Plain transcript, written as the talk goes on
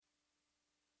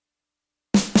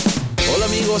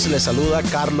amigos, les saluda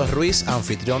Carlos Ruiz,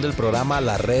 anfitrión del programa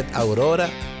La Red Aurora,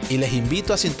 y les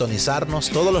invito a sintonizarnos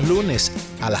todos los lunes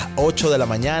a las 8 de la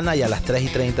mañana y a las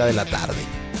 3:30 de la tarde.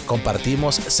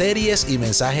 Compartimos series y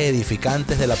mensajes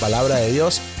edificantes de la palabra de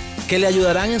Dios que le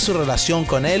ayudarán en su relación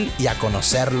con Él y a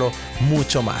conocerlo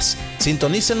mucho más.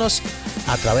 Sintonícenos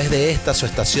a través de esta su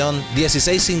estación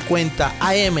 1650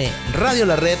 AM Radio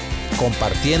La Red,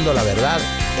 compartiendo la verdad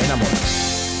en amor.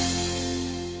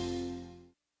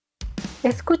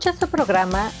 Escucha su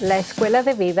programa La Escuela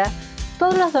de Vida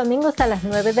todos los domingos a las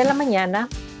 9 de la mañana,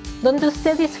 donde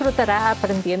usted disfrutará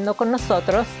aprendiendo con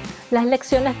nosotros las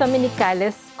lecciones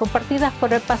dominicales compartidas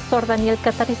por el pastor Daniel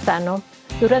Catarizano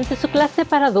durante su clase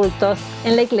para adultos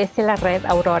en la Iglesia La Red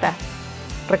Aurora.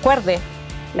 Recuerde,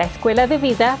 La Escuela de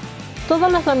Vida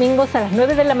todos los domingos a las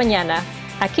 9 de la mañana,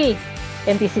 aquí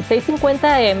en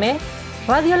 1650 AM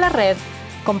Radio La Red,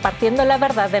 compartiendo la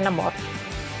verdad en amor.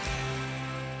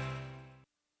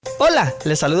 Hola,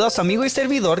 les saluda a su amigo y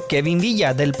servidor Kevin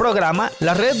Villa del programa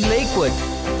La Red Lakewood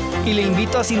y le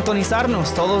invito a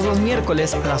sintonizarnos todos los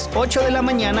miércoles a las 8 de la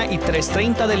mañana y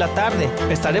 3:30 de la tarde.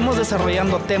 Estaremos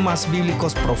desarrollando temas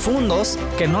bíblicos profundos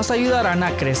que nos ayudarán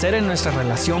a crecer en nuestra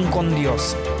relación con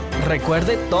Dios.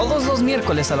 Recuerde, todos los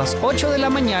miércoles a las 8 de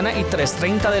la mañana y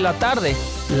 3:30 de la tarde,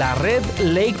 La Red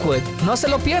Lakewood. No se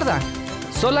lo pierda,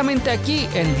 solamente aquí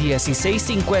en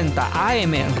 1650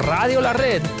 AM Radio La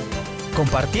Red,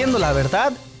 compartiendo la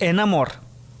verdad en amor.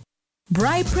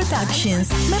 Bright Productions,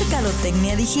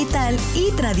 mercadotecnia digital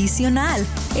y tradicional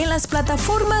en las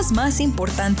plataformas más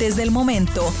importantes del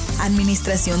momento,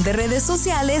 administración de redes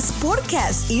sociales,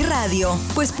 podcast y radio.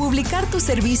 Pues publicar tu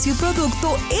servicio y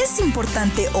producto es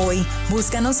importante hoy.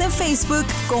 Búscanos en Facebook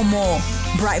como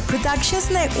Bright Productions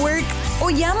Network o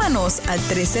llámanos al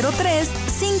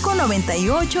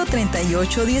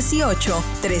 303-598-3818,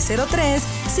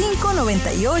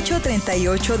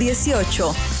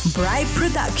 303-598-3818. Bright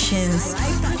Productions.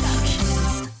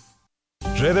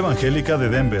 Red Evangélica de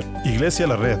Denver, Iglesia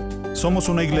La Red. Somos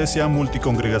una iglesia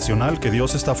multicongregacional que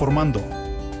Dios está formando.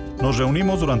 Nos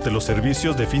reunimos durante los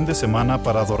servicios de fin de semana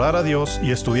para adorar a Dios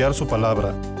y estudiar su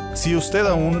palabra. Si usted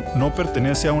aún no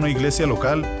pertenece a una iglesia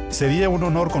local, sería un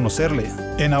honor conocerle.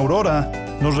 En Aurora,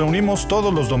 nos reunimos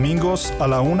todos los domingos a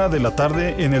la 1 de la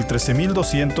tarde en el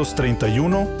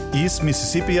 13231 East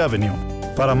Mississippi Avenue.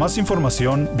 Para más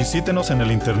información, visítenos en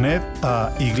el internet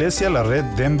a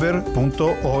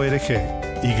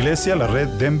iglesialareddenver.org.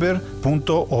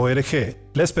 iglesialareddenver.org.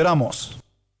 ¡Le esperamos!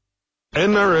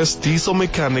 NRS Diesel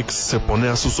Mechanics se pone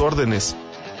a sus órdenes.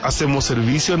 Hacemos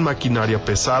servicio en maquinaria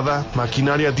pesada,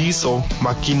 maquinaria diesel,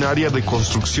 maquinaria de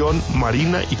construcción,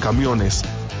 marina y camiones.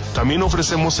 También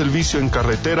ofrecemos servicio en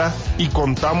carretera y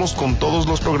contamos con todos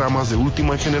los programas de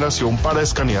última generación para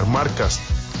escanear marcas.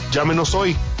 Llámenos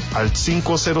hoy al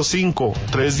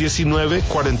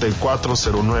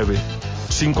 505-319-4409,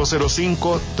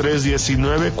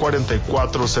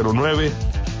 505-319-4409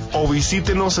 o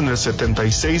visítenos en el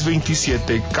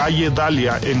 7627 Calle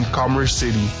Dahlia en Commerce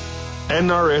City.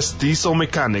 NRS Diesel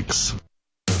Mechanics.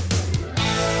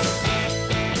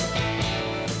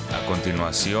 A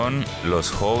continuación,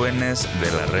 los jóvenes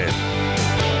de la red.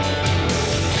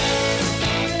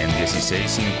 En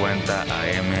 1650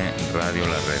 AM Radio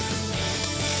La Red.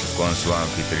 Con su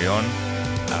anfitrión,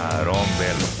 Aarón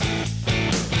Velo.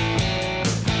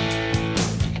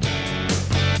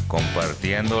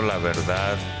 Compartiendo la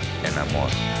verdad en amor.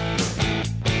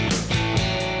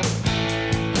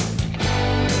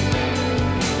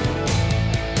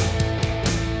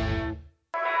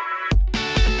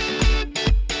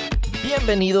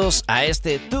 Bienvenidos a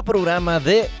tu programa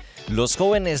de Los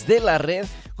Jóvenes de la Red.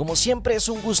 Como siempre es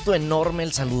un gusto enorme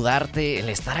el saludarte, el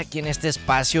estar aquí en este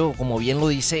espacio, como bien lo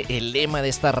dice el lema de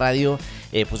esta radio,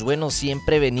 pues bueno,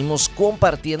 siempre venimos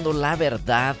compartiendo la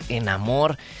verdad en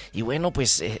amor. Y bueno,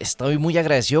 pues estoy muy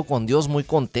agradecido con Dios, muy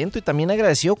contento y también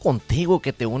agradecido contigo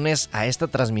que te unes a esta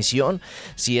transmisión.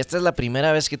 Si esta es la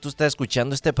primera vez que tú estás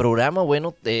escuchando este programa,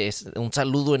 bueno, un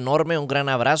saludo enorme, un gran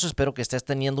abrazo, espero que estés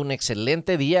teniendo un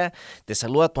excelente día. Te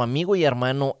saluda tu amigo y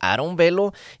hermano Aarón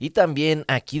Velo y también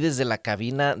aquí desde la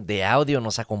cabina de audio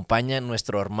nos acompaña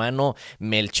nuestro hermano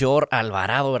Melchor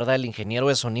Alvarado, ¿verdad? El ingeniero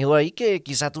de sonido ahí que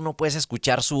quizá tú no puedes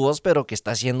escuchar su voz, pero que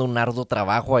está haciendo un arduo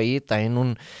trabajo ahí.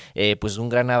 También pues un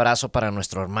gran abrazo para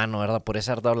nuestro hermano, ¿verdad? Por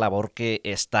esa ardua labor que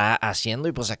está haciendo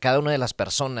y pues a cada una de las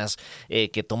personas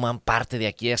que toman parte de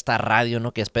aquí a esta radio,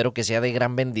 ¿no? Que espero que sea de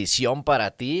gran bendición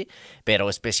para ti, pero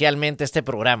especialmente este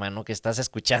programa, ¿no? Que estás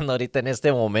escuchando ahorita en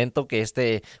este momento, que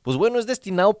pues bueno, es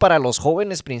destinado para los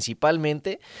jóvenes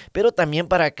principalmente, pero también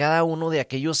para cada uno de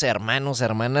aquellos hermanos,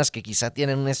 hermanas que quizá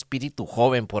tienen un espíritu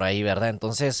joven por ahí, ¿verdad?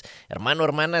 Entonces, hermano,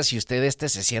 hermana, si usted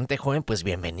se siente joven, pues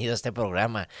bienvenido a este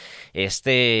programa.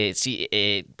 Sí,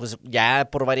 pues ya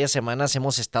por varias semanas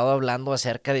hemos estado hablando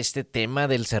acerca de este tema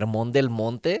del Sermón del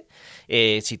Monte.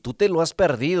 Si tú te lo has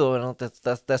perdido, ¿no? te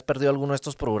has perdido alguno de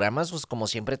estos programas, pues como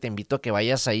siempre te invito a que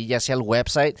vayas ahí, ya sea al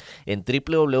website en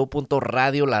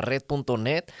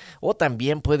www.radiolared.net, o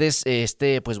también puedes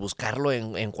pues buscarlo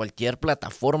en cualquier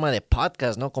plataforma de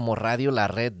podcast, ¿no? Como Radio La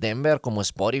Red Denver, como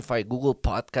Spotify, Google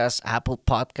Podcast, Apple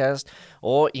Podcast,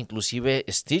 o inclusive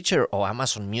Stitcher o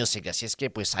Amazon Music. Así es que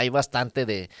pues hay bastante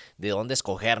de dónde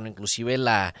escoger, ¿no? Inclusive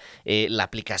la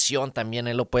aplicación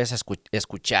también lo puedes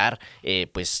escuchar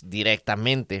pues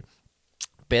directamente.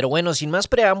 Pero bueno, sin más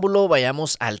preámbulo,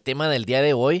 vayamos al tema del día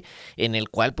de hoy, en el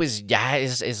cual pues ya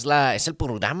es el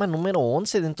programa número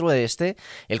 11 dentro de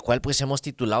el cual pues hemos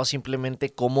titulado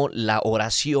simplemente como la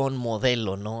oración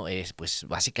modelo, ¿no? Es pues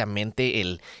básicamente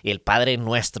el Padre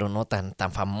Nuestro, ¿no? Tan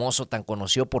famoso, tan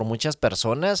conocido por muchas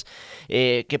personas,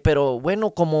 pero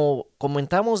bueno, como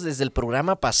comentamos desde el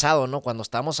programa pasado, ¿no? Cuando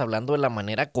estábamos hablando de la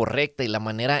manera correcta y la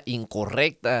manera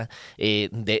incorrecta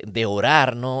de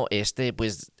orar, ¿no?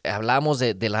 Pues hablábamos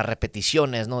de las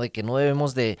repeticiones, ¿no? De que no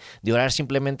debemos de orar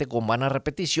simplemente con vanas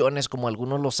repeticiones, como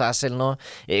algunos los hacen, ¿no?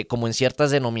 Como en ciertas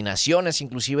denominaciones,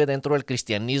 inclusive dentro del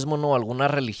cristianismo, ¿no?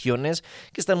 Algunas religiones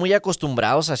que están muy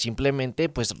acostumbrados a simplemente,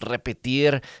 pues,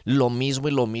 repetir lo mismo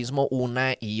y lo mismo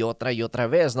una y otra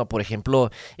vez, ¿no? Por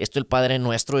ejemplo, el Padre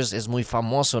Nuestro es muy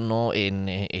famoso, ¿no?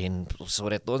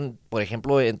 Sobre todo, por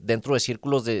ejemplo, dentro de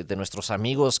círculos de nuestros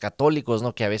amigos católicos,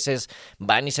 ¿no? Que a veces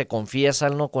van y se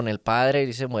confiesan, ¿no? Con el Padre y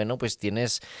dicen, bueno, pues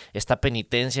tienes esta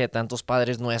penitencia de tantos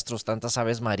Padres Nuestros, tantas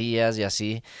Aves Marías y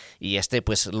así, y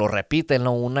pues lo repiten,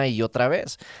 ¿no? Una y otra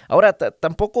vez. Ahora,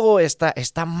 tampoco está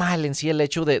mal en sí el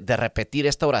hecho de repetir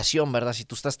esta oración, ¿verdad? Si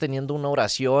tú estás teniendo una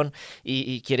oración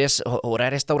y quieres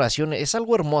orar esta oración, es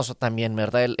algo hermoso también,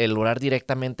 ¿verdad? El orar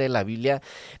directamente de la Biblia,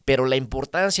 pero la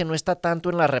importancia no está tanto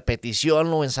en la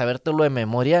repetición o en sabértelo de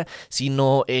memoria,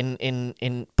 sino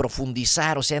en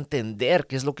profundizar, o sea, entender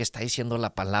qué es lo que está diciendo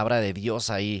la palabra de Dios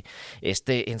ahí,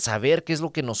 en saber qué es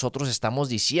lo que nosotros estamos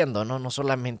diciendo, ¿no? No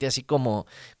solamente así como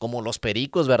los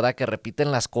pericos, ¿verdad? Que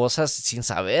repiten las cosas sin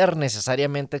saber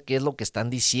necesariamente qué es lo que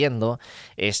están diciendo.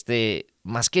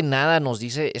 Más que nada nos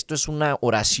dice, esto es una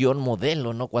oración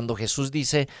modelo, ¿no? Cuando Jesús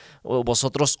dice,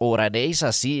 vosotros oraréis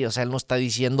así, o sea, Él no está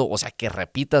diciendo, o sea, que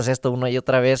repitas esto una y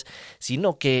otra vez,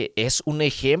 sino que es un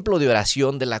ejemplo de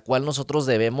oración de la cual nosotros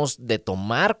debemos de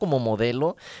tomar como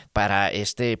modelo para,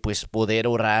 pues, poder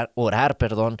orar,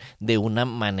 de una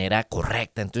manera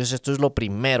correcta. Entonces, esto es lo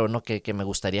primero, ¿no? Que me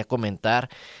gustaría comentar,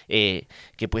 que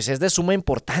pues es de suma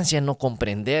importancia, ¿no?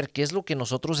 Comprender qué es lo que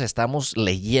nosotros estamos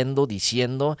leyendo,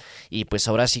 diciendo, y pues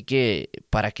ahora sí que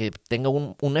para que tenga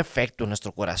un efecto en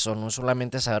nuestro corazón, no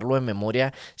solamente saberlo de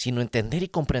memoria, sino entender y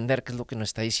comprender qué es lo que nos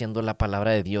está diciendo la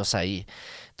palabra de Dios ahí.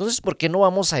 Entonces, ¿por qué no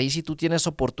vamos ahí si tú tienes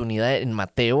oportunidad en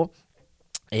Mateo?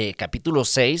 Capítulo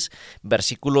 6,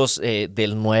 versículos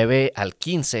del 9 al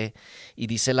 15, y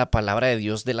dice la palabra de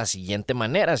Dios de la siguiente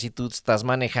manera. Si tú estás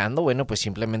manejando, bueno, pues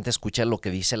simplemente escucha lo que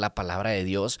dice la palabra de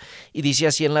Dios, y dice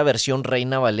así en la versión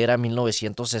Reina Valera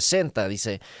 1960,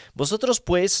 dice, vosotros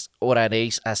pues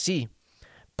oraréis así: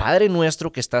 Padre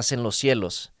nuestro que estás en los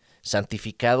cielos,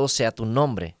 santificado sea tu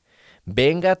nombre,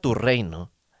 venga tu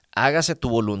reino, hágase tu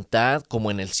voluntad como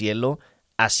en el cielo,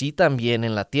 así también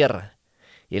en la tierra.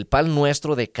 El pan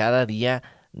nuestro de cada día,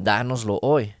 dánoslo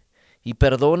hoy, y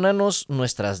perdónanos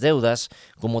nuestras deudas,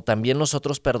 como también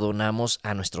nosotros perdonamos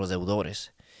a nuestros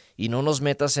deudores. Y no nos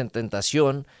metas en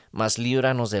tentación, mas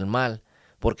líbranos del mal,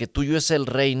 porque tuyo es el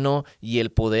reino y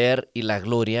el poder y la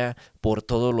gloria por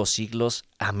todos los siglos.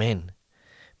 Amén.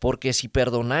 Porque si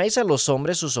perdonáis a los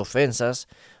hombres sus ofensas,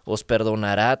 os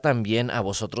perdonará también a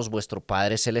vosotros vuestro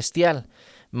Padre Celestial.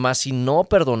 Mas si no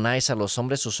perdonáis a los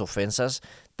hombres sus ofensas,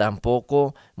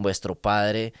 tampoco vuestro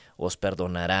Padre os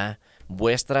perdonará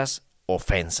vuestras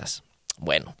ofensas.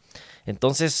 Bueno,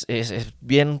 entonces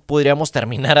bien podríamos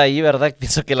terminar ahí, ¿verdad?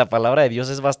 Pienso que la palabra de Dios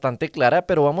es bastante clara,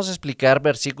 pero vamos a explicar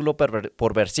versículo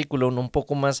por versículo, un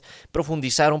poco más,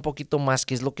 profundizar un poquito más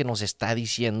qué es lo que nos está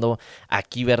diciendo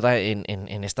aquí, ¿verdad?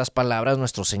 En estas palabras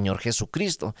nuestro Señor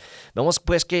Jesucristo. Vemos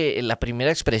pues que la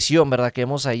primera expresión, ¿verdad? Que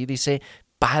vemos ahí dice,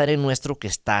 Padre nuestro que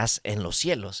estás en los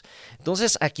cielos.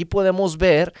 Entonces aquí podemos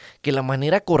ver que la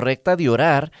manera correcta de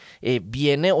orar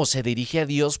viene o se dirige a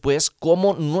Dios pues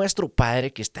como nuestro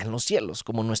Padre que está en los cielos,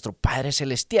 como nuestro Padre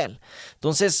celestial.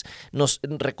 Entonces nos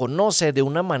reconoce de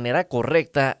una manera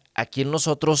correcta a quien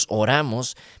nosotros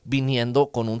oramos,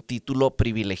 viniendo con un título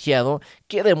privilegiado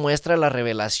que demuestra la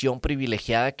revelación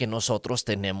privilegiada que nosotros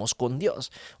tenemos con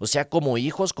Dios. O sea, como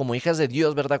hijos, como hijas de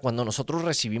Dios, ¿verdad? Cuando nosotros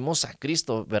recibimos a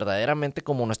Cristo verdaderamente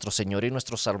como nuestro Señor y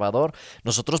nuestro Salvador,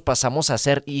 nosotros pasamos a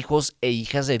ser hijos e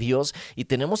hijas de Dios y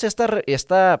tenemos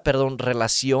esta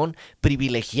relación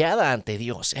privilegiada ante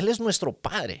Dios. Él es nuestro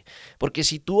Padre, porque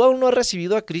si tú aún no has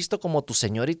recibido a Cristo como tu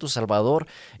Señor y tu Salvador,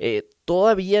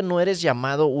 todavía no eres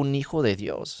llamado un hijo de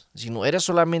Dios, sino eres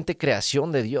solamente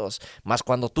creación de Dios. Mas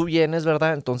cuando tú vienes,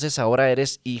 ¿verdad? Entonces ahora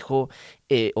eres hijo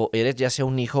o eres ya sea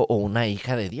un hijo o una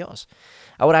hija de Dios.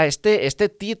 Ahora, este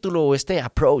título o este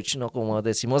approach, ¿no? Como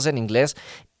decimos en inglés,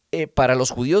 para los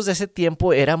judíos de ese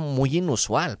tiempo era muy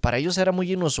inusual. Para ellos era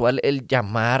muy inusual el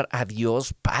llamar a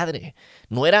Dios Padre.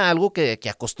 No era algo que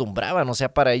acostumbraban. O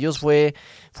sea, para ellos fue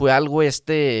algo,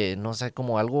 no sé,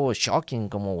 como algo shocking,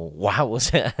 como wow, o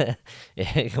sea,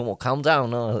 como calm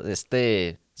down, ¿no?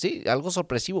 Sí, algo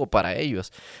sorpresivo para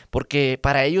ellos, porque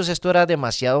para ellos esto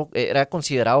era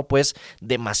considerado pues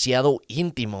demasiado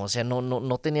íntimo, o sea,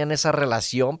 no tenían esa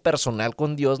relación personal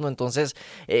con Dios, ¿no? Entonces,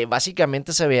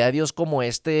 básicamente se veía a Dios como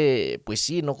pues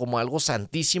sí, ¿no? Como algo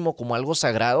santísimo, como algo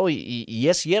sagrado, y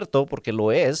es cierto, porque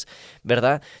lo es,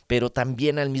 ¿verdad? Pero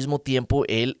también al mismo tiempo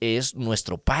Él es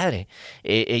nuestro Padre.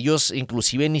 Ellos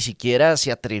inclusive ni siquiera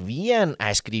se atrevían a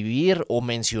escribir o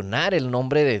mencionar el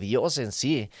nombre de Dios en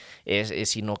sí,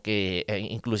 sino que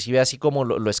inclusive así como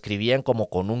lo escribían como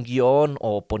con un guión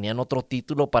o ponían otro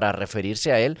título para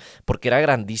referirse a Él, porque era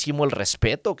grandísimo el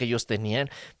respeto que ellos tenían,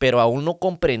 pero aún no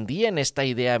comprendían esta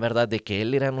idea, ¿verdad?, de que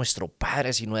Él era nuestro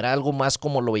Padre, sino era algo más,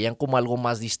 como lo veían como algo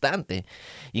más distante.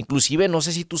 Inclusive, no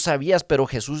sé si tú sabías, pero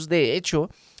Jesús de hecho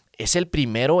es el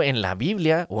primero en la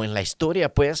Biblia o en la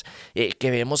historia, pues,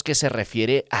 que vemos que se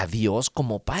refiere a Dios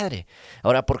como Padre.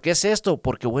 Ahora, ¿por qué es esto?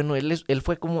 Porque, bueno, Él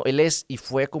es y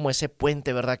fue como ese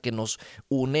puente, ¿verdad?, que nos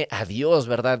une a Dios,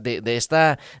 ¿verdad? De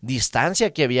esta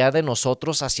distancia que había de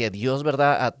nosotros hacia Dios,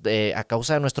 ¿verdad? A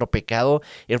causa de nuestro pecado,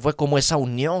 Él fue como esa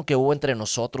unión que hubo entre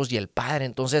nosotros y el Padre.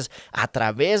 Entonces, a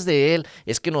través de Él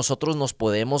es que nosotros nos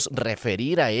podemos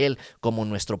referir a Él como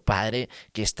nuestro Padre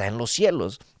que está en los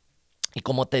cielos. Y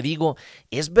como te digo,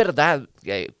 es verdad,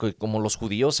 como los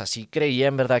judíos así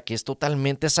creían, ¿verdad?, que es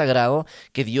totalmente sagrado,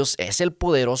 que Dios es el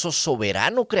poderoso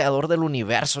soberano creador del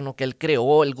universo, ¿no?, que Él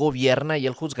creó, Él gobierna y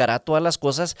Él juzgará todas las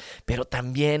cosas, pero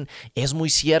también es muy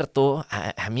cierto,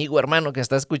 amigo, hermano que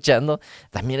está escuchando,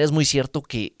 también es muy cierto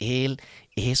que Él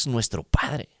es nuestro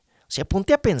Padre. O sea,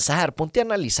 ponte a pensar, ponte a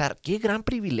analizar qué gran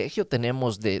privilegio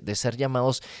tenemos de ser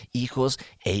llamados hijos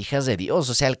e hijas de Dios.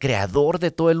 O sea, el creador de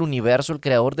todo el universo, el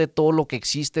creador de todo lo que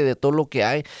existe, de todo lo que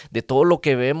hay, de todo lo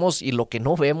que vemos y lo que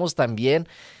no vemos también.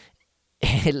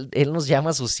 Él nos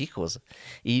llama a sus hijos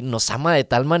y nos ama de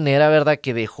tal manera, ¿verdad?,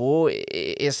 que dejó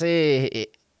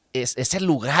ese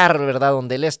lugar, ¿verdad?,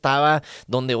 donde Él estaba,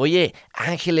 donde, oye,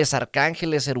 ángeles,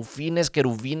 arcángeles, serufines,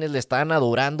 querubines le estaban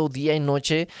adorando día y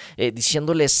noche,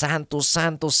 diciéndole santo,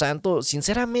 santo, santo.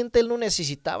 Sinceramente, Él no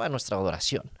necesitaba nuestra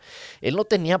adoración. Él no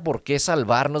tenía por qué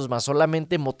salvarnos, más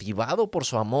solamente motivado por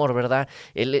su amor, ¿verdad?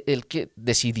 Él que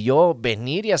decidió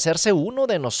venir y hacerse uno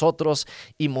de nosotros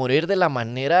y morir de la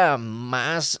manera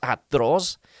más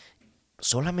atroz,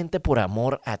 solamente por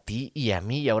amor a ti y a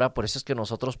mí, y ahora por eso es que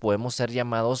nosotros podemos ser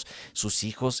llamados sus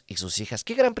hijos y sus hijas.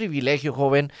 ¡Qué gran privilegio,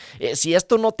 joven! Si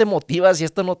esto no te motiva, si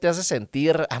esto no te hace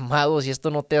sentir amado, si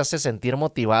esto no te hace sentir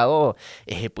motivado,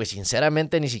 pues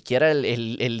sinceramente ni siquiera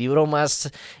el libro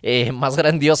más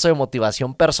grandioso de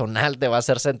motivación personal te va a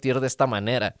hacer sentir de esta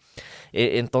manera.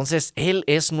 Entonces, Él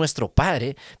es nuestro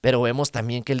Padre, pero vemos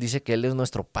también que Él dice que Él es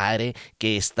nuestro Padre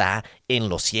que está en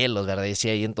los cielos, ¿verdad? Dice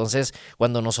ahí. Entonces,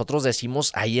 cuando nosotros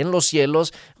decimos ahí en los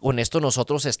cielos, con esto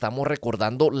nosotros estamos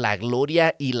recordando la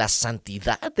gloria y la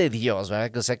santidad de Dios,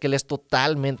 ¿verdad? O sea, que Él es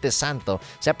totalmente santo.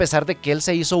 O sea, a pesar de que Él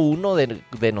se hizo uno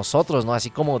de nosotros, ¿no? Así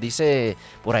como dice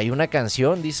por ahí una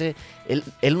canción, dice,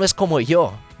 Él no es como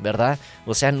yo, ¿verdad?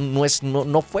 O sea,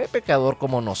 no fue pecador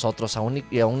como nosotros, aún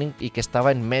y que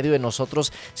estaba en medio de nosotros,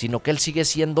 sino que Él sigue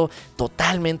siendo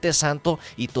totalmente santo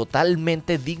y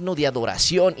totalmente digno de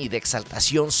adoración y de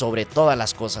exaltación sobre todas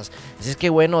las cosas. Así es que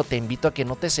bueno, te invito a que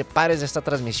no te separes de esta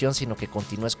transmisión, sino que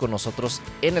continúes con nosotros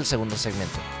en el segundo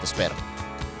segmento. Te espero.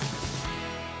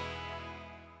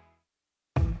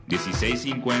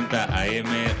 1650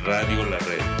 AM Radio La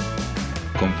Red.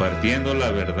 Compartiendo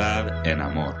la verdad en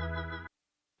amor.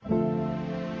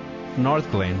 North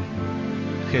Glen.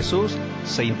 Jesús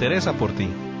se interesa por ti.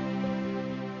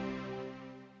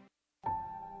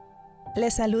 Le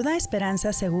saluda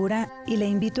Esperanza Segura y le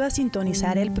invito a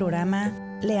sintonizar el programa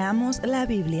Leamos la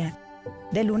Biblia,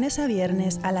 de lunes a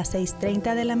viernes a las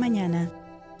 6:30 de la mañana,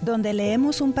 donde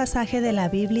leemos un pasaje de la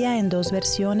Biblia en 2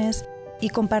 versiones y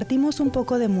compartimos un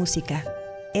poco de música,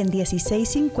 en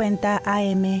 1650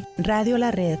 AM Radio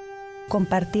La Red,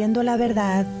 compartiendo la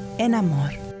verdad en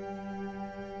amor.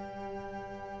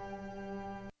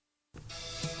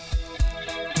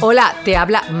 Hola, te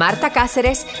habla Marta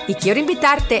Cáceres y quiero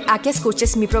invitarte a que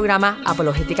escuches mi programa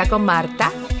Apologética con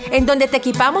Marta, en donde te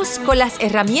equipamos con las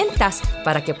herramientas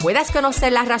para que puedas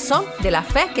conocer la razón de la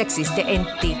fe que existe en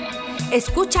ti.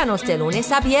 Escúchanos de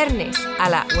lunes a viernes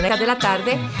a la 1 de la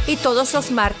tarde y todos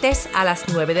los martes a las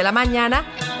 9 de la mañana,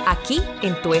 aquí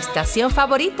en tu estación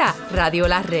favorita, Radio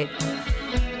La Red.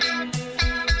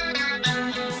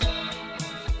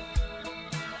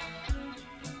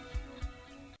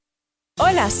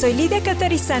 Hola, soy Lidia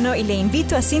Caterizano y le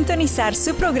invito a sintonizar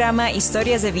su programa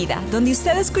Historias de Vida, donde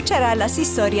usted escuchará las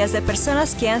historias de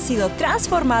personas que han sido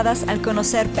transformadas al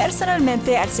conocer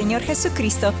personalmente al Señor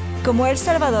Jesucristo como el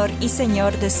Salvador y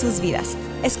Señor de sus vidas.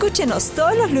 Escúchenos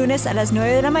todos los lunes a las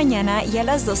 9 de la mañana y a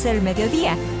las 12 del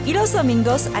mediodía, y los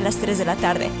domingos a las 3 de la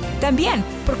tarde. También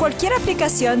por cualquier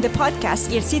aplicación de podcast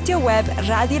y el sitio web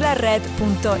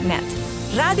radiolared.net.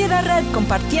 Radio La Red,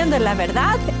 compartiendo la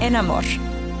verdad en amor.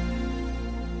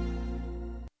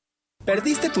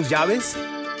 ¿Perdiste tus llaves?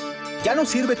 ¿Ya no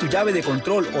sirve tu llave de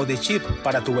control o de chip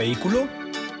para tu vehículo?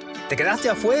 ¿Te quedaste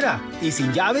afuera y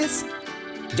sin llaves?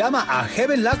 Llama a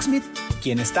Heaven Locksmith,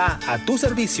 quien está a tu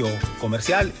servicio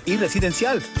comercial y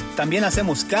residencial. También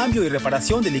hacemos cambio y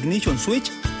reparación del ignition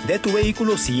switch de tu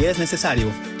vehículo si es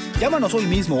necesario. Llámanos hoy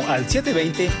mismo al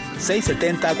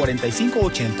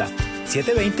 720-670-4580,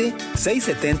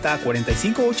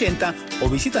 720-670-4580 o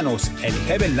visítanos en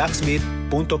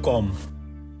heavenlocksmith.com.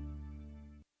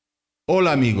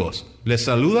 Hola amigos, les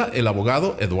saluda el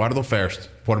abogado Eduardo First.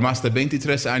 Por más de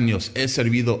 23 años he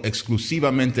servido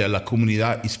exclusivamente a la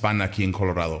comunidad hispana aquí en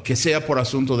Colorado. Que sea por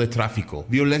asunto de tráfico,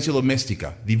 violencia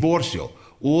doméstica, divorcio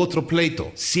u otro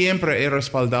pleito, siempre he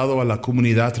respaldado a la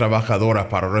comunidad trabajadora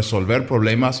para resolver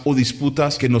problemas o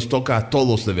disputas que nos toca a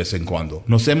todos de vez en cuando.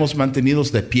 Nos hemos mantenido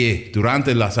de pie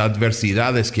durante las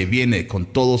adversidades que viene con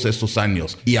todos estos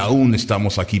años y aún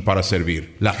estamos aquí para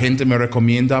servir. La gente me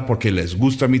recomienda porque les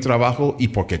gusta mi trabajo y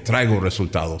porque traigo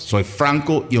resultados. Soy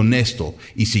franco y honesto,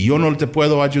 y si yo no te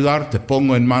puedo ayudar, te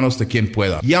pongo en manos de quien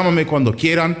pueda. Llámame cuando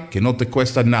quieran, que no te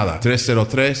cuesta nada.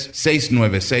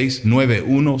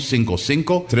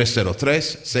 303-696-9155,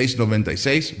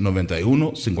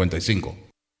 303-696-9155.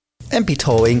 MP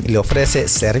Towing le ofrece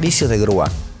servicio de grúa.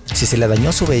 Si se le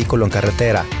dañó su vehículo en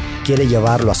carretera, quiere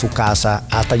llevarlo a su casa,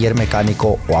 a taller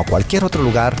mecánico o a cualquier otro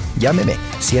lugar, llámeme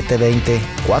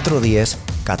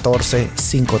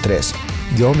 720-410-1453.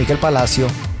 Yo, Miguel Palacio,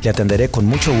 le atenderé con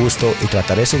mucho gusto y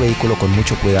trataré su vehículo con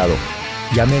mucho cuidado.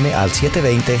 Llámeme al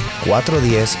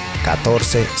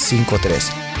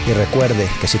 720-410-1453. Y recuerde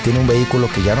que si tiene un vehículo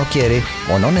que ya no quiere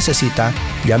o no necesita,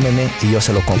 llámeme y yo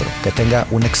se lo compro. Que tenga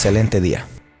un excelente día.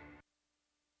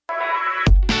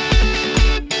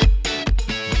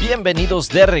 Bienvenidos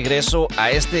de regreso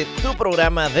a tu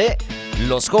programa de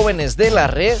Los Jóvenes de la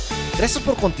Red. Gracias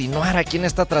por continuar aquí en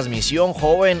esta transmisión,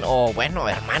 joven o bueno,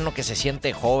 hermano que se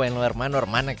siente joven o hermano,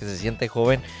 hermana que se siente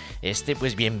joven.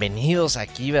 Pues bienvenidos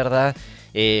aquí, ¿verdad?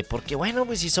 Porque bueno,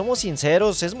 pues si somos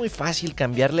sinceros, es muy fácil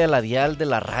cambiarle a la dial de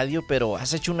la radio, pero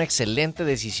has hecho una excelente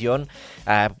decisión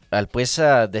al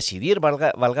decidir,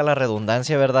 valga la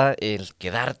redundancia, ¿verdad? El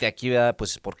quedarte aquí, ¿verdad?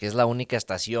 Pues porque es la única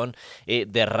estación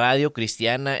de radio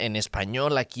cristiana en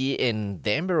español aquí en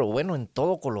Denver, o bueno, en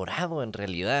todo Colorado en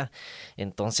realidad.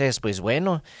 Entonces, pues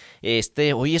bueno,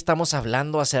 hoy estamos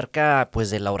hablando acerca pues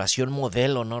de la oración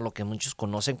modelo, ¿no? Lo que muchos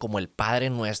conocen como el Padre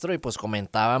Nuestro, y pues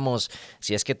comentábamos,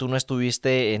 si es que tú no estuviste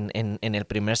en el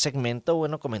primer segmento,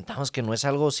 bueno, comentamos que no es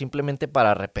algo simplemente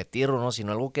para repetirlo, ¿no?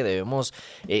 Sino algo que debemos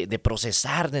de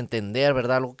procesar, de entender,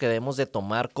 ¿verdad? Algo que debemos de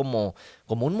tomar como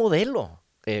un modelo,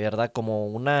 ¿verdad? Como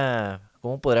una...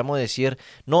 ¿Cómo podríamos decir?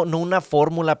 No una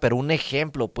fórmula, pero un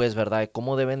ejemplo, pues, ¿verdad? De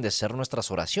cómo deben de ser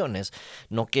nuestras oraciones.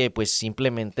 No que, pues,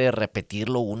 simplemente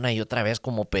repetirlo una y otra vez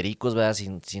como pericos, ¿verdad?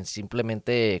 Sin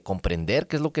simplemente comprender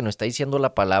qué es lo que nos está diciendo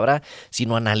la palabra,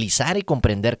 sino analizar y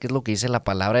comprender qué es lo que dice la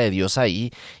palabra de Dios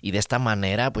ahí. Y de esta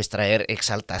manera, pues, traer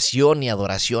exaltación y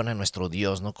adoración a nuestro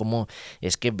Dios, ¿no? Cómo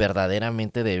es que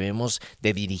verdaderamente debemos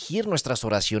de dirigir nuestras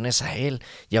oraciones a Él.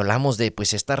 Y hablamos de,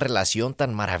 pues, esta relación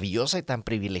tan maravillosa y tan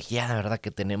privilegiada, ¿verdad? Que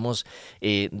tenemos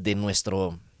de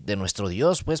nuestro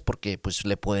Dios, pues, porque pues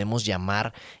le podemos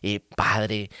llamar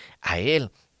Padre a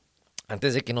Él.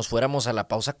 Antes de que nos fuéramos a la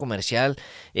pausa comercial,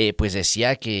 pues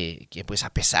decía que pues a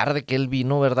pesar de que Él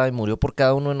vino, ¿verdad? Y murió por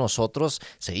cada uno de nosotros,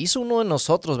 se hizo uno de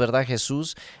nosotros, ¿verdad?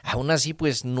 Jesús, aún así,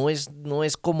 pues no es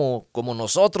como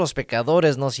nosotros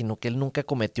pecadores, ¿no? Sino que Él nunca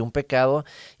cometió un pecado,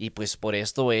 y pues por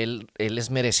esto Él es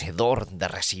merecedor de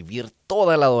recibir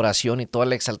toda la adoración y toda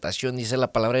la exaltación. Dice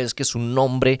la palabra de Dios que su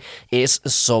nombre es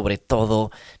sobre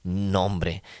todo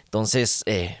nombre. Entonces,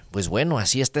 pues bueno,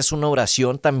 así esta es una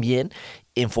oración también,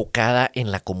 enfocada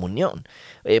en la comunión.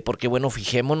 Porque bueno,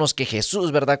 fijémonos que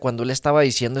Jesús, ¿verdad? Cuando él estaba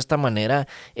diciendo de esta manera,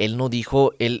 él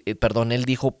dijo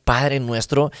Padre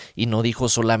nuestro, y no dijo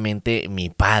solamente mi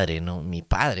Padre, ¿no? Mi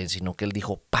Padre, sino que él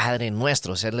dijo Padre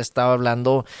nuestro. O sea, él estaba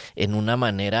hablando en una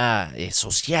manera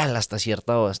social hasta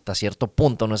cierto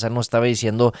punto, ¿no? O sea, no estaba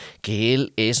diciendo que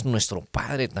él es nuestro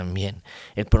Padre también.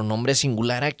 El pronombre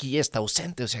singular aquí está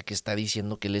ausente, o sea, que está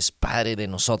diciendo que él es Padre de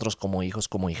nosotros como hijos,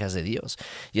 como hijas de Dios.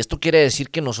 Y esto quiere decir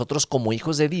que nosotros como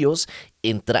hijos de Dios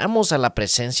entramos a la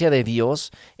presencia de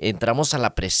Dios, entramos a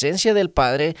la presencia del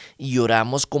Padre y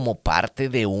oramos como parte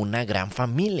de una gran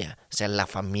familia, o sea, la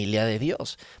familia de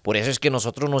Dios. Por eso es que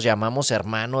nosotros nos llamamos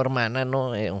hermano, hermana,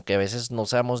 ¿no? Aunque a veces no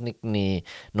sabemos ni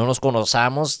no nos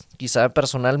conozcamos quizá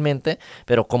personalmente,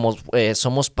 pero como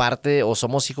somos parte o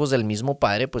somos hijos del mismo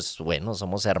Padre, pues bueno,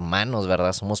 somos hermanos,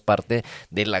 ¿verdad? Somos parte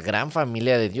de la gran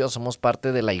familia de Dios, somos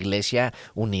parte de la iglesia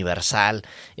universal,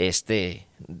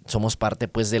 somos parte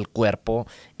pues del cuerpo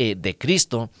de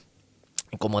Cristo.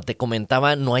 Como te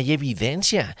comentaba, no hay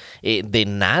evidencia de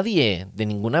nadie, de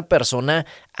ninguna persona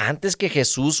antes que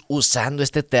Jesús usando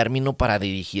este término para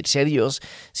dirigirse a Dios,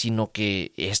 sino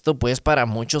que esto pues para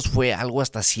muchos fue algo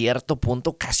hasta cierto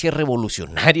punto casi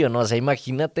revolucionario, ¿no? O sea,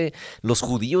 imagínate los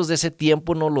judíos de ese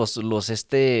tiempo, ¿no? Los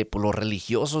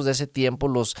religiosos de ese tiempo,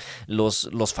 los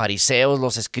fariseos,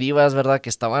 los escribas, ¿verdad? Que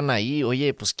estaban ahí.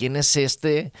 Oye, pues ¿quién es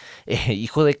este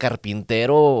hijo de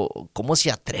carpintero? ¿Cómo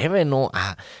se atreve, no?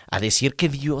 A decir que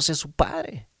Dios es su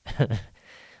Padre.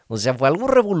 O sea, fue algo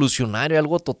revolucionario,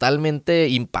 algo totalmente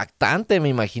impactante, me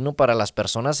imagino, para las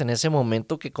personas en ese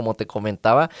momento que, como te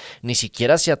comentaba, ni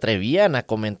siquiera se atrevían a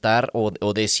comentar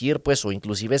o decir, pues, o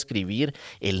inclusive escribir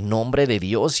el nombre de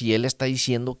Dios, y él está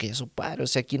diciendo que es su Padre. O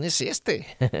sea, ¿quién es este?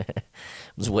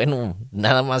 Pues bueno,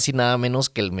 nada más y nada menos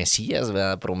que el Mesías,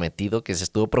 ¿verdad? Prometido, que se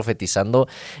estuvo profetizando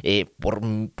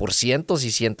por cientos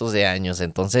y cientos de años.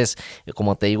 Entonces,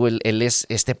 como te digo, él es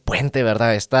este puente,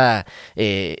 ¿verdad?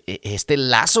 Este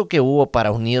lazo que hubo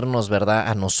para unirnos, ¿verdad?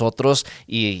 A nosotros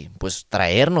y pues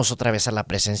traernos otra vez a la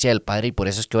presencia del Padre, y por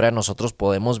eso es que ahora nosotros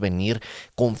podemos venir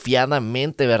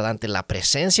confiadamente, ¿verdad? Ante la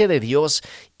presencia de Dios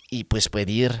y pues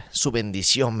pedir su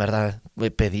bendición, ¿verdad?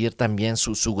 Pedir también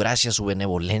su gracia, su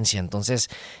benevolencia. Entonces,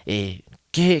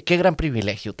 Qué gran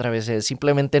privilegio, otra vez,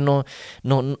 simplemente no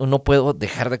puedo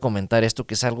dejar de comentar esto,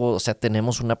 que es algo, o sea,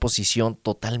 tenemos una posición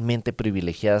totalmente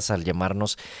privilegiada al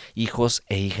llamarnos hijos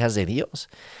e hijas de Dios.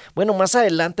 Bueno, más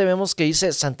adelante vemos que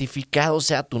dice, santificado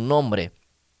sea tu nombre,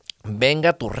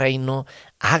 venga tu reino,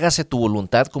 hágase tu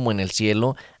voluntad como en el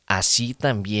cielo, así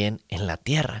también en la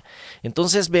tierra.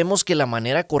 Entonces vemos que la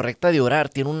manera correcta de orar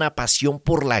tiene una pasión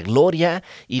por la gloria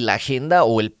y la agenda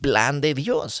o el plan de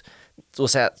Dios. O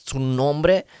sea, su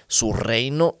nombre, su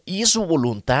reino y su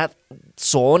voluntad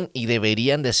son y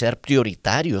deberían de ser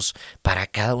prioritarios para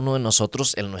cada uno de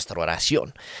nosotros en nuestra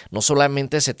oración. No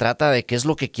solamente se trata de qué es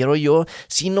lo que quiero yo,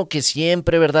 sino que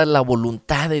siempre, ¿verdad? La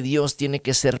voluntad de Dios tiene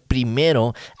que ser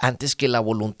primero antes que la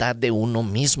voluntad de uno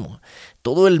mismo.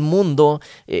 Todo el mundo,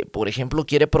 por ejemplo,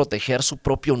 quiere proteger su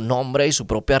propio nombre y su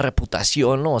propia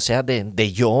reputación, ¿no? O sea,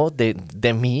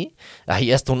 de mí.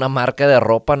 Hay hasta una marca de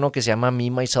ropa, ¿no? Que se llama Me,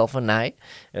 Myself and I.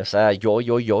 O sea, yo y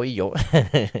yo.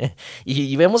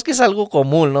 y vemos que es algo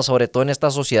común, ¿no? Sobre todo en esta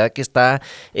sociedad que está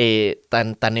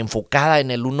tan enfocada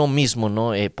en el uno mismo,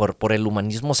 ¿no? Por el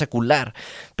humanismo secular.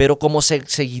 Pero como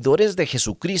seguidores de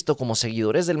Jesucristo, como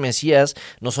seguidores del Mesías,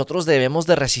 nosotros debemos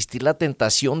de resistir la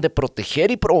tentación de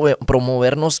proteger y promovernos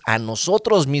a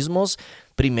nosotros mismos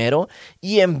primero,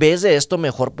 y en vez de esto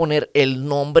mejor poner el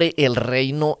nombre, el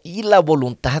reino y la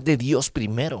voluntad de Dios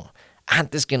primero,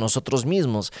 antes que nosotros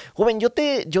mismos. Joven, yo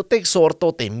te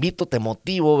exhorto, te invito, te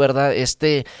motivo, ¿verdad?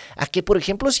 A que, por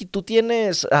ejemplo, si tú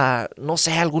tienes, no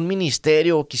sé, algún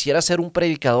ministerio, o quisiera ser un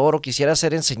predicador, o quisiera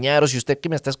enseñar, o si usted que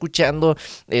me está escuchando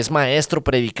es maestro,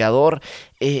 predicador,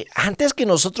 antes que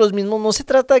nosotros mismos, no se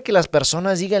trata de que las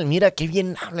personas digan, mira, qué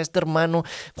bien habla este hermano,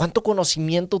 cuánto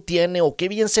conocimiento tiene, o qué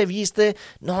bien se viste,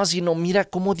 no, sino mira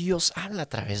cómo Dios habla a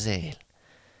través de él.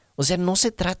 O sea, no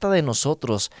se trata de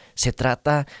nosotros, se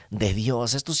trata de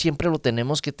Dios. Esto siempre lo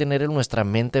tenemos que tener en nuestra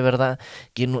mente, ¿verdad?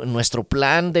 Que nuestro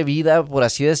plan de vida, por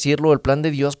así decirlo, el plan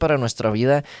de Dios para nuestra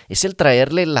vida es el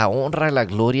traerle la honra, la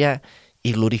gloria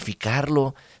y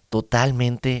glorificarlo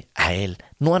totalmente a Él,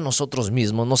 no a nosotros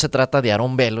mismos. No se trata de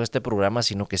Aarón Velo este programa,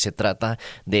 sino que se trata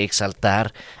de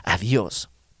exaltar a Dios.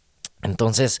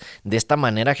 Entonces, de esta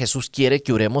manera Jesús quiere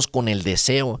que oremos con el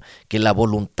deseo que la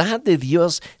voluntad de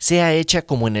Dios sea hecha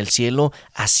como en el cielo,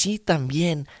 así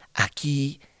también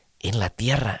aquí en la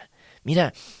tierra.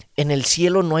 Mira, en el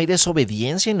cielo no hay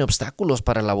desobediencia ni obstáculos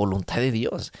para la voluntad de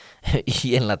Dios.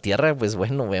 Y en la tierra, pues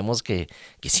bueno, vemos que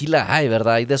sí la hay,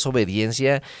 ¿verdad? Hay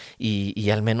desobediencia y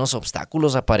al menos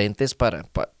obstáculos aparentes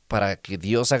para que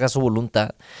Dios haga su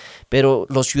voluntad. Pero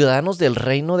los ciudadanos del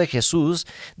reino de Jesús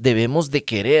debemos de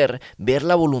querer ver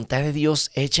la voluntad de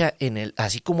Dios hecha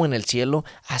así como en el cielo,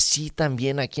 así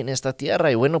también aquí en esta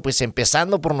tierra. Y bueno, pues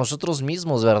empezando por nosotros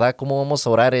mismos, ¿verdad? ¿Cómo vamos a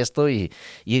orar esto y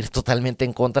ir totalmente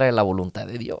en contra de la voluntad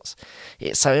de Dios?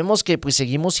 Sabemos que pues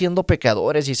seguimos siendo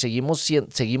pecadores y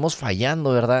seguimos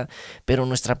fallando, ¿verdad? Pero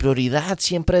nuestra prioridad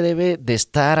siempre debe de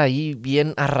estar ahí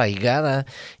bien arraigada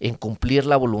en cumplir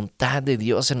la voluntad de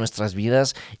Dios en nuestras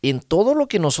vidas, en todo lo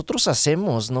que nosotros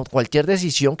hacemos, ¿no? Cualquier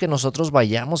decisión que nosotros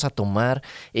vayamos a tomar,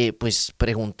 pues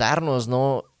preguntarnos,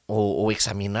 ¿no? O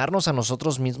examinarnos a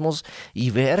nosotros mismos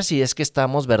y ver si es que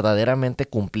estamos verdaderamente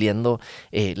cumpliendo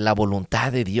la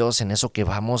voluntad de Dios en eso que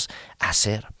vamos a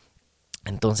hacer.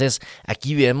 Entonces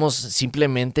aquí vemos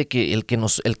simplemente que el que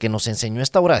nos enseñó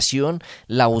esta oración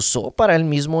la usó para él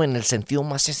mismo en el sentido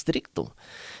más estricto.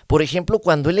 Por ejemplo,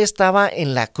 cuando él estaba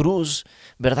en la cruz,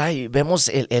 ¿verdad? Y vemos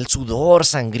el sudor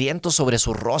sangriento sobre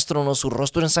su rostro, ¿no? Su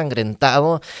rostro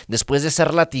ensangrentado, después de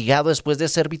ser latigado, después de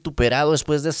ser vituperado,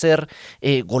 después de ser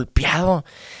golpeado.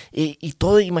 Y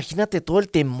todo, imagínate todo el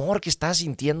temor que estaba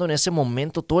sintiendo en ese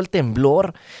momento, todo el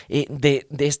temblor de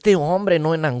este hombre,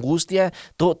 ¿no? En angustia,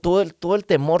 todo el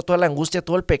temor, toda la angustia,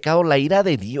 todo el pecado, la ira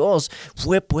de Dios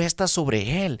fue puesta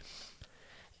sobre él.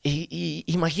 Y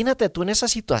imagínate tú en esa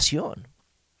situación.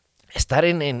 Estar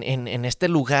en este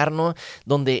lugar, ¿no?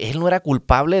 Donde él no era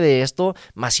culpable de esto,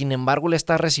 mas sin embargo le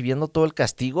está recibiendo todo el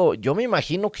castigo. Yo me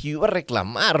imagino que yo iba a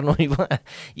reclamar, ¿no?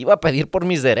 Iba a pedir por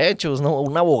mis derechos, ¿no?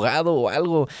 Un abogado o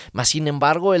algo. Mas sin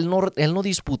embargo él no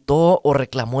disputó o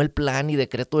reclamó el plan y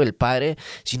decreto del Padre,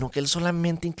 sino que él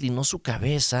solamente inclinó su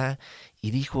cabeza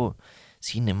y dijo: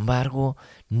 sin embargo,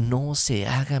 no se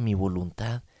haga mi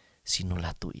voluntad, sino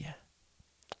la tuya.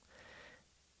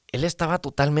 Él estaba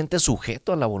totalmente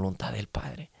sujeto a la voluntad del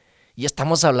Padre. Y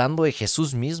estamos hablando de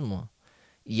Jesús mismo.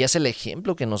 Y es el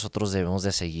ejemplo que nosotros debemos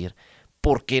de seguir.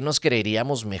 ¿Por qué nos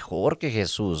creeríamos mejor que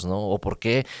Jesús, no? ¿O por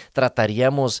qué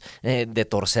trataríamos de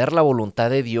torcer la voluntad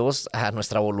de Dios a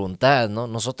nuestra voluntad, no?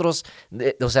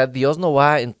 Dios no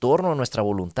va en torno a nuestra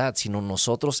voluntad, sino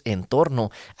nosotros en torno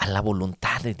a la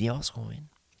voluntad de Dios, joven.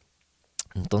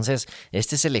 Entonces,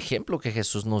 este es el ejemplo que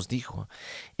Jesús nos dijo.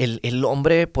 El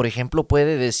hombre, por ejemplo,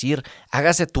 puede decir: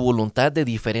 hágase tu voluntad de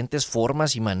diferentes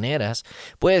formas y maneras.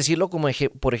 Puede decirlo como,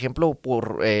 por ejemplo,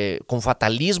 con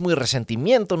fatalismo y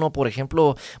resentimiento, ¿no? Por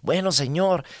ejemplo, bueno,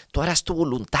 Señor, tú harás tu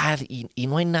voluntad y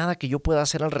no hay nada que yo pueda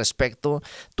hacer al respecto.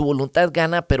 Tu voluntad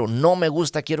gana, pero no me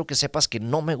gusta. Quiero que sepas que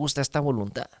no me gusta esta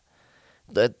voluntad.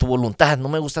 Tu voluntad, no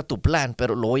me gusta tu plan,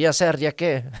 pero lo voy a hacer, ¿ya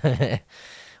qué?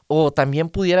 O también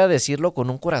pudiera decirlo con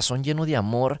un corazón lleno de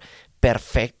amor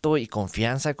perfecto y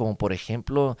confianza, como por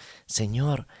ejemplo: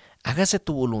 Señor, hágase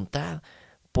tu voluntad,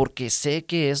 porque sé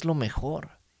que es lo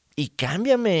mejor, y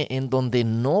cámbiame en donde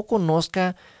no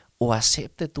conozca o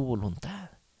acepte tu voluntad.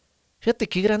 Fíjate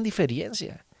qué gran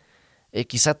diferencia.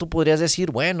 Quizá tú podrías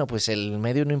decir: bueno, pues el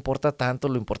medio no importa tanto,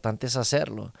 lo importante es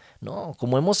hacerlo. No,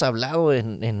 como hemos hablado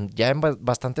ya en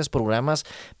bastantes programas,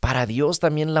 para Dios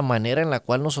también la manera en la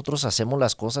cual nosotros hacemos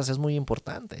las cosas es muy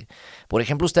importante. Por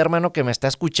ejemplo, usted, hermano, que me está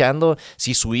escuchando,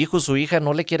 si su hijo o su hija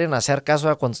no le quieren hacer caso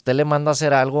a cuando usted le manda a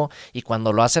hacer algo, y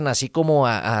cuando lo hacen así como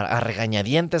a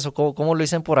regañadientes, o como lo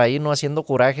dicen por ahí, no haciendo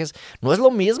corajes, no es lo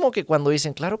mismo que cuando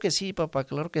dicen: claro que sí, papá,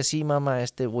 claro que sí, mamá,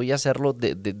 voy a hacerlo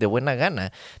de buena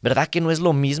gana. ¿Verdad que no es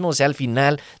lo mismo? O sea, al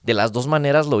final de las dos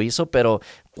maneras lo hizo, pero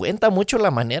cuenta mucho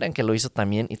la manera en que lo hizo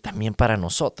también, y también para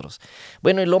nosotros.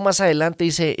 Bueno, y luego más adelante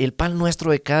dice: el pan nuestro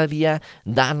de cada día,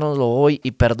 dánoslo hoy,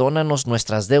 y perdónanos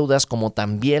nuestras deudas como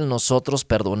también nosotros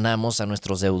perdonamos a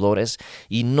nuestros deudores,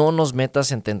 y no nos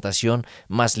metas en tentación,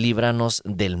 mas líbranos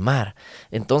del mal.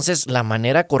 Entonces, la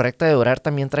manera correcta de orar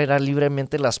también traerá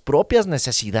libremente las propias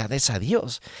necesidades a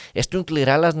Dios. Esto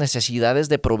incluirá las necesidades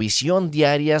de provisión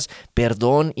diarias,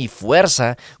 perdón y fuerza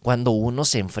cuando uno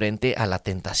se enfrente a la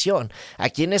tentación.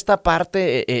 Aquí en esta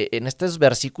parte, en estos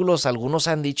versículos, algunos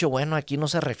han dicho: bueno, aquí no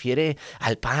se refiere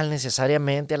al pan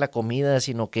necesariamente, a la comida,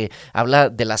 sino que habla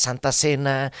de la Santa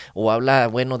Cena, o habla,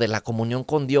 bueno, de la comunión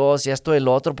con Dios y esto y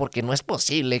lo otro, porque no es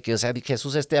posible que, o sea,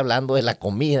 Jesús esté hablando de la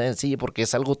comida en sí, porque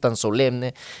es algo tan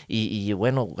solemne y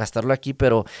bueno, gastarlo aquí,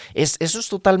 pero eso es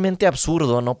totalmente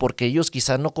absurdo, ¿no? Porque ellos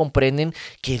quizás no comprenden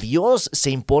que Dios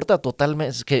se importa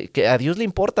totalmente, que a Dios le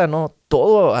importa, ¿no?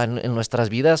 todo en nuestras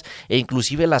vidas, e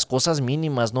inclusive las cosas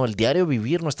mínimas, ¿no? El diario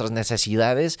vivir, nuestras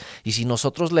necesidades, y si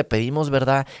nosotros le pedimos,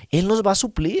 ¿verdad? Él nos va a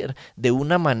suplir de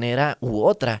una manera u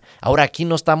otra. Ahora, aquí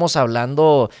no estamos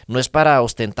hablando, no es para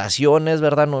ostentaciones,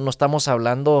 ¿verdad? No estamos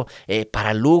hablando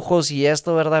para lujos y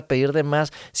esto, ¿verdad? Pedir de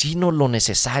más, sino lo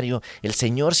necesario. El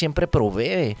Señor siempre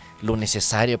provee lo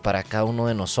necesario para cada uno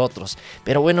de nosotros.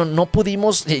 Pero bueno, no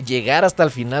pudimos llegar hasta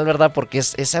el final, ¿verdad? Porque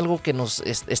es algo que nos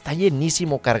está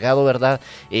llenísimo, cargado, ¿verdad?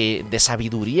 De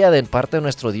sabiduría de parte de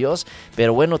nuestro Dios.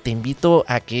 Pero bueno, te invito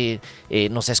a que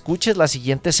nos escuches la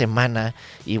siguiente semana.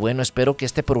 Y bueno, espero que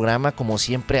este programa, como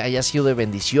siempre, haya sido de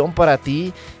bendición para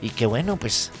ti. Y que bueno,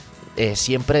 pues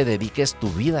siempre dediques tu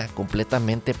vida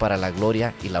completamente para la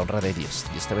gloria y la honra de Dios.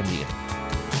 Dios te bendiga.